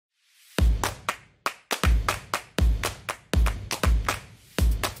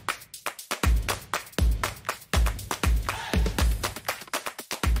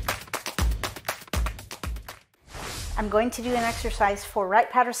I'm going to do an exercise for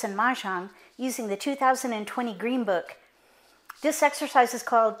Wright-Patterson Mah Jongg using the 2020 Green Book. This exercise is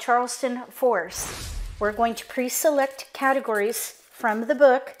called Charleston Force. We're going to pre-select categories from the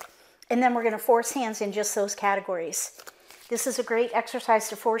book, and then we're going to force hands in just those categories. This is a great exercise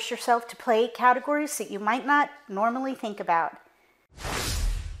to force yourself to play categories that you might not normally think about.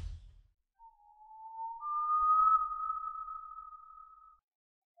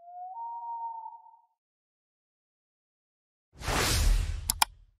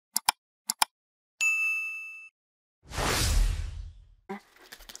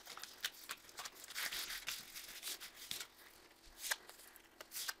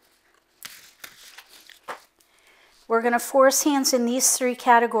 We're going to force hands in these three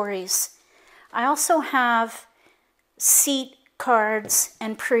categories. I also have seat cards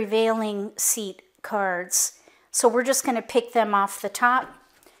and prevailing seat cards. So we're just going to pick them off the top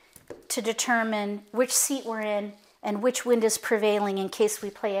to determine which seat we're in and which wind is prevailing in case we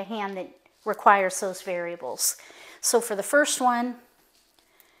play a hand that requires those variables. So for the first one,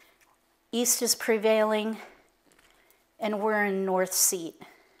 east is prevailing and we're in north seat.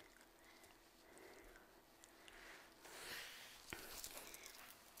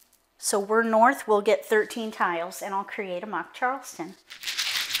 So we're north, we'll get 13 tiles, and I'll create a mock Charleston.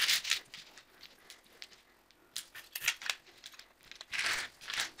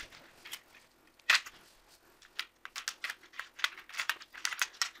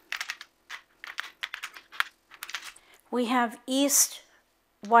 We have east,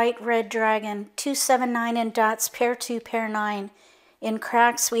 white, red dragon, 2, 7, 9 in dots, pair 2, pair 9. In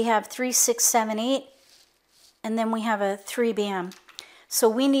cracks we have 3, 6, 7, 8, and then we have a 3 bam. So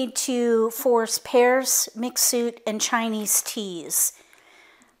we need to force pairs, mixed suit, and Chinese teas.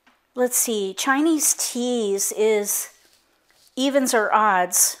 Let's see, Chinese teas is evens or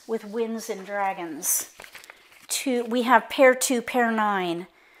odds with winds and dragons. We have pair 2, pair 9.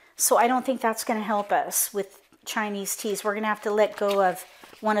 So I don't think that's going to help us with Chinese teas. We're going to have to let go of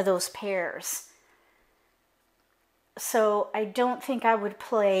one of those pairs. So I don't think I would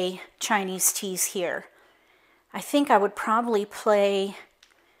play Chinese teas here. I think I would probably play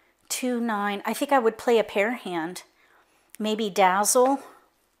 2, 9. I think I would play a pair hand. Maybe dazzle.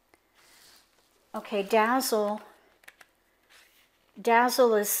 Okay, dazzle.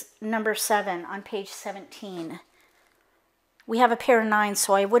 Dazzle is number 7 on page 17. We have a pair 9,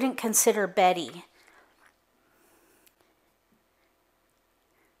 so I wouldn't consider Betty.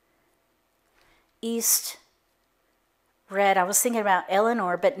 East, red. I was thinking about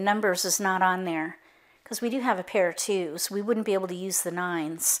Eleanor, but numbers is not on there. Because we do have a pair of 2s. We wouldn't be able to use the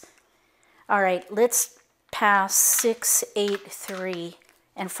 9s. All right, let's pass 6, 8, 3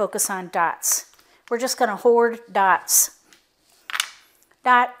 and focus on dots. We're just going to hoard dots.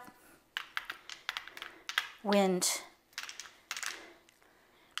 Dot, wind.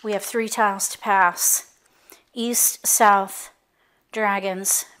 We have 3 tiles to pass. East, south,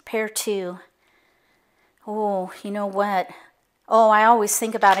 dragons, pair 2. Oh, you know what? Oh, I always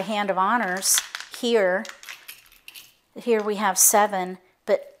think about a hand of honors. Here we have 7,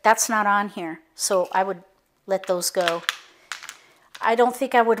 but that's not on here, so I would let those go. I don't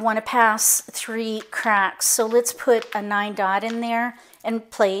think I would want to pass 3 cracks, so let's put a 9 dot in there and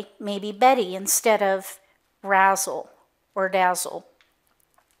play maybe Betty instead of Razzle or Dazzle,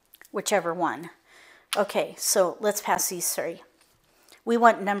 whichever one. Okay, so let's pass these 3. We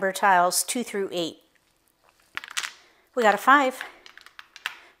want number tiles 2 through 8. We got a 5.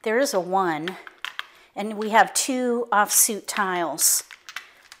 There is a 1. And we have 2 offsuit tiles.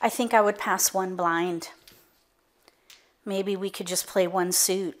 I think I would pass 1 blind. Maybe we could just play 1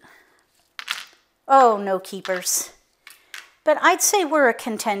 suit. Oh, no keepers. But I'd say we're a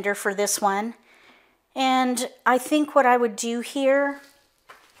contender for this one. And I think what I would do here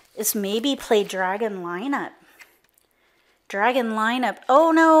is maybe play dragon lineup. Dragon lineup.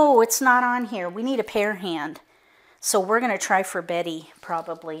 Oh no, it's not on here. We need a pair hand. So we're going to try for Betty,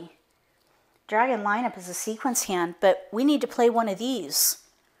 probably. Dragon lineup is a sequence hand, but we need to play one of these.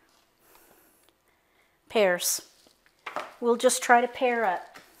 Pairs. We'll just try to pair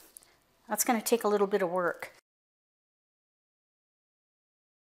up. That's going to take a little bit of work.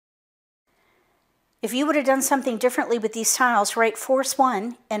 If you would have done something differently with these tiles, write force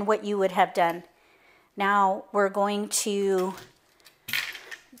 1 and what you would have done. Now we're going to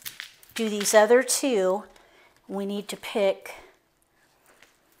do these other 2. We need to pick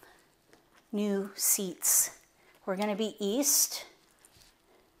new seats. We're going to be east,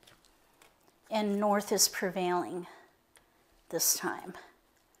 and north is prevailing this time.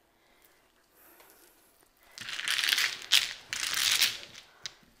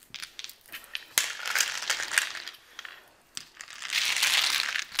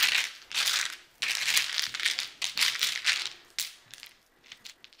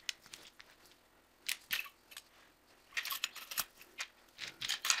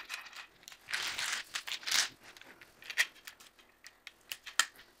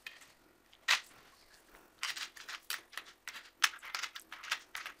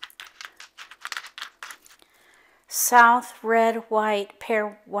 south, red, white,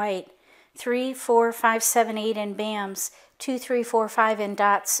 pair white, 3, 4, 5, 7, 8 in bams, 2, 3, 4, 5 in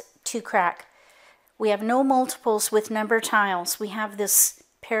dots, 2 crack. We have no multiples with number tiles. We have this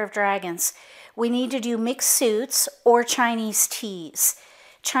pair of dragons. We need to do mixed suits or Chinese teas.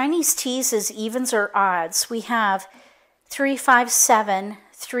 Chinese teas is evens or odds. We have 3, 5, 7,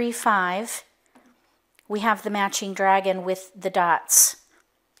 3, 5. We have the matching dragon with the dots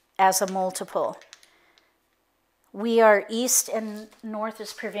as a multiple. We are east and north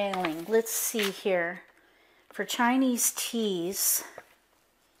is prevailing. Let's see here. For Chinese teas,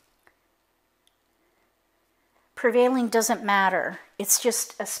 prevailing doesn't matter. It's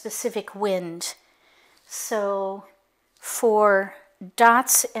just a specific wind. So for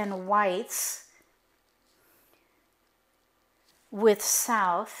dots and whites with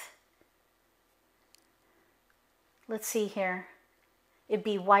south, let's see here. It'd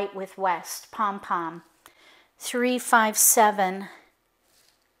be white with west, pom-pom. 3, 5, 7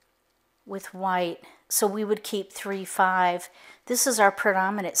 with white. So we would keep 3, 5. This is our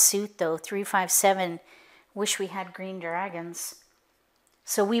predominant suit though, 3, 5, 7. Wish we had green dragons.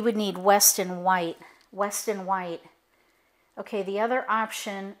 So we would need west and white. West and white. Okay, the other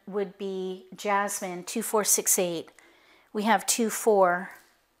option would be jasmine, 2, 4, 6, 8. We have 2, 4.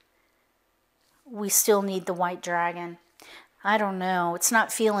 We still need the white dragon. I don't know. It's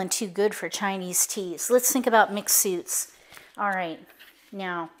not feeling too good for Chinese teas. Let's think about mixed suits. All right,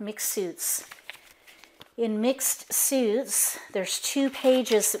 now mixed suits. In mixed suits, there's 2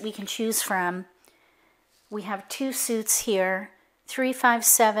 pages that we can choose from. We have 2 suits here, 3, 5,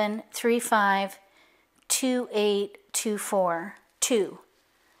 7, 3, 5, 2, 8, 2, 4, 2.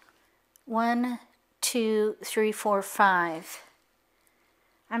 1, 2, 3, 4, 5.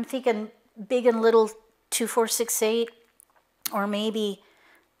 I'm thinking big and little 2, 4, 6, 8, or maybe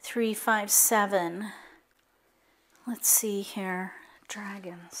 3, 5, 7. Let's see here,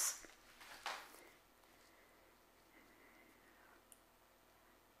 dragons.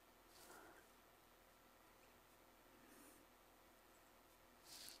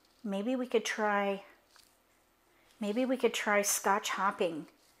 Maybe we could try Scotch hopping.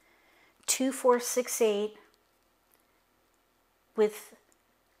 2, 4, 6, 8 with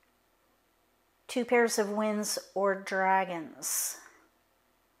 2 pairs of winds or dragons.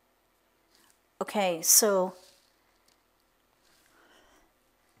 Okay, so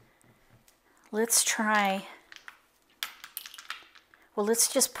let's try, well,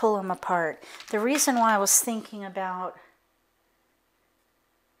 let's just pull them apart. The reason why I was thinking about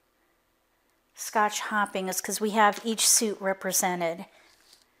Scotch hopping is because we have each suit represented.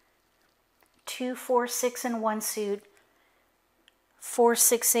 2, 4, 6 in one suit, 4,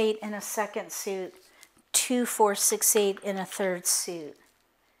 6, 8 in a second suit, 2, 4, 6, 8 in a third suit,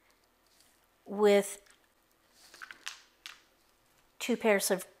 with 2 pairs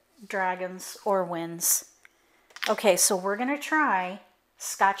of dragons or winds. Okay, so we're going to try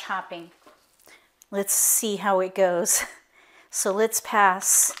Scotch hopping. Let's see how it goes. So let's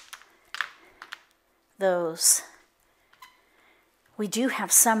pass those. We do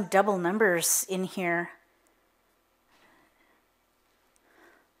have some double numbers in here.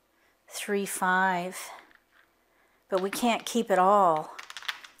 3, 5. But we can't keep it all.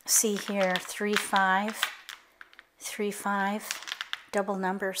 See here, 3, 5, 3, 5, double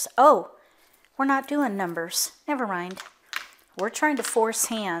numbers. Oh, we're not doing numbers. Never mind. We're trying to force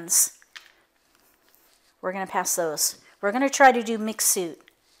hands. We're going to pass those. We're going to try to do mixed suit.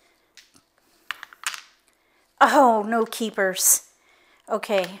 Oh, no keepers.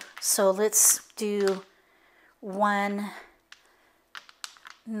 Okay, so let's do 1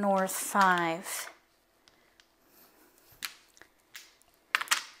 north 5.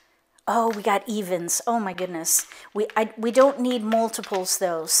 Oh, we got evens. Oh my goodness. We don't need multiples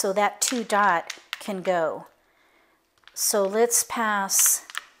though, so that 2 dot can go. So let's pass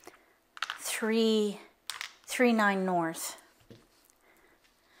 3, 3, 9 north.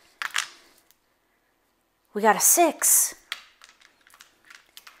 We got a 6.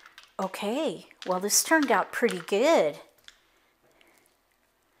 Okay, well this turned out pretty good.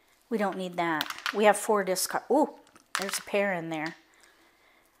 We don't need that. We have 4 discard. Ooh, there's a pair in there.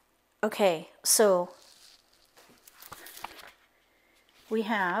 Okay, so we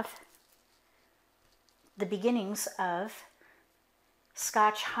have the beginnings of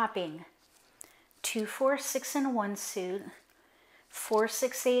Scotch hopping. 2, 4, 6 in one suit, 4,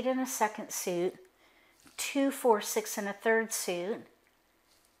 6, 8 in a second suit, 2, 4, 6 in a third suit,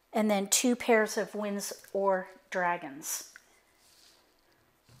 and then 2 pairs of winds or dragons.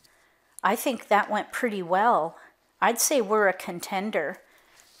 I think that went pretty well. I'd say we're a contender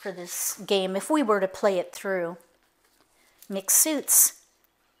for this game if we were to play it through. Mixed suits.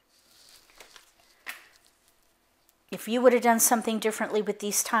 If you would have done something differently with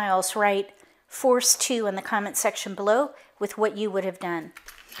these tiles, write Force 2 in the comment section below with what you would have done.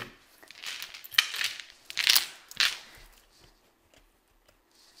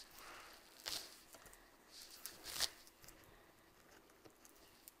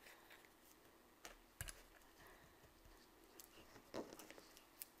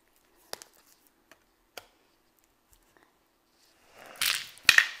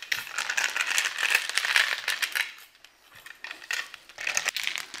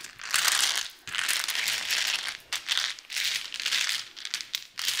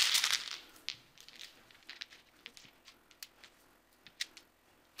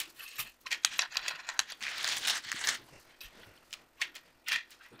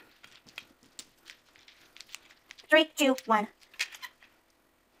 Three, two, one.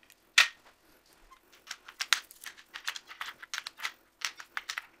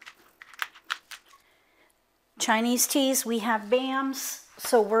 Chinese teas, we have BAMs,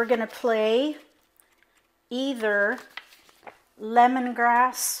 so we're going to play either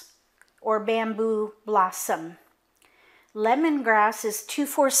lemongrass or bamboo blossom. Lemongrass is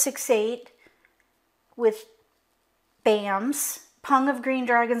 2-4-6-8 with BAMs, Pung of Green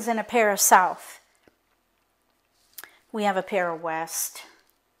Dragons, and a pair of South. We have a pair of West.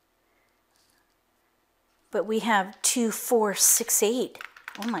 But we have 2-4-6-8.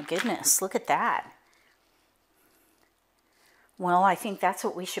 Oh my goodness, look at that. Well, I think that's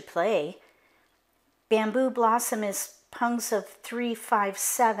what we should play. Bamboo Blossom is Pungs of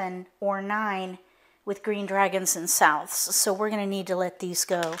 3-5-7 or 9 with Green Dragons and Souths. So we're going to need to let these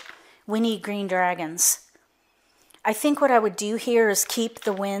go. We need Green Dragons. I think what I would do here is keep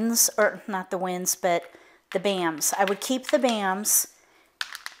the winds, or not the winds, but the BAMs. I would keep the BAMs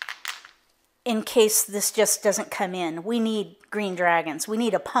in case this just doesn't come in. We need Green Dragons. We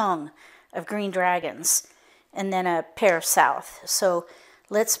need a Pung of Green Dragons and then a pair of South. So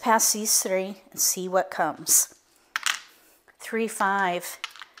let's pass these three and see what comes. 3-5.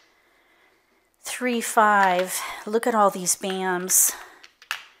 3-5. Look at all these BAMs.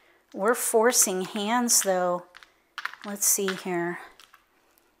 We're forcing hands though. Let's see here.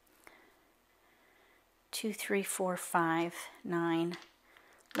 2, 3, 4, 5, 9.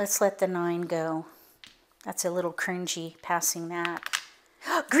 Let's let the 9 go. That's a little cringy passing that.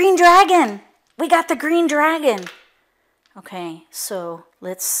 Green Dragon! We got the Green Dragon! Okay, so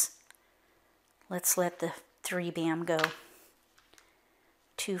let's let the 3 BAM go.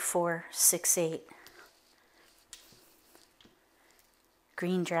 2, 4, 6, 8.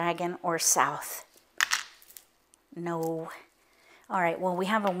 Green Dragon or South? No. All right, well, we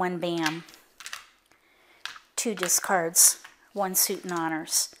have a 1 BAM. 2 discards, 1 suit and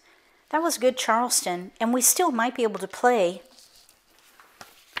honors. That was good, Charleston, and we still might be able to play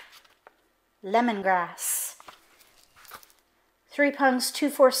lemongrass. 3 Pungs,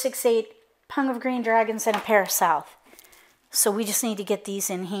 2-4-6-8, Pung of Green Dragons, and a pair of South. So we just need to get these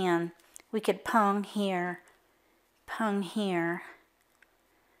in hand. We could Pung here, Pung here.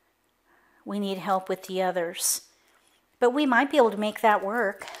 We need help with the others. But we might be able to make that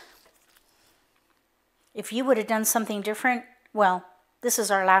work. If you would have done something different, well, this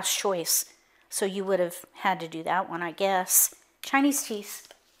is our last choice. So you would have had to do that one, I guess. Chinese teas.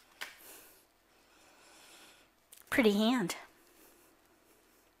 Pretty hand.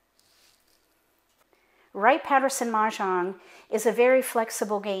 Wright-Patterson Mah Jongg is a very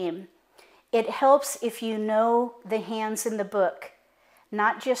flexible game. It helps if you know the hands in the book.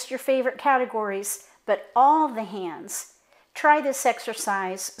 Not just your favorite categories, but all the hands. Try this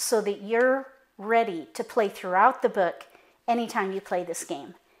exercise so that you're ready to play throughout the book anytime you play this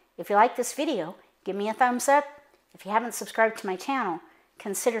game. If you like this video, give me a thumbs up. If you haven't subscribed to my channel,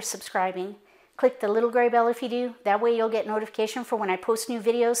 consider subscribing. Click the little gray bell if you do. That way you'll get notification for when I post new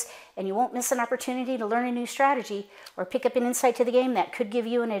videos and you won't miss an opportunity to learn a new strategy or pick up an insight to the game that could give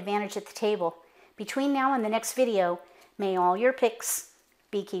you an advantage at the table. Between now and the next video, may all your picks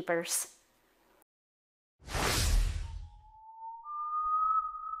be keepers.